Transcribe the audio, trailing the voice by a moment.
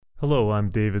Hello, I'm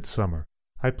David Summer.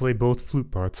 I play both flute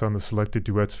parts on the Selected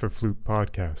Duets for Flute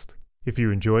podcast. If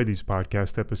you enjoy these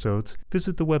podcast episodes,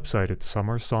 visit the website at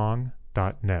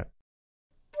summersong.net.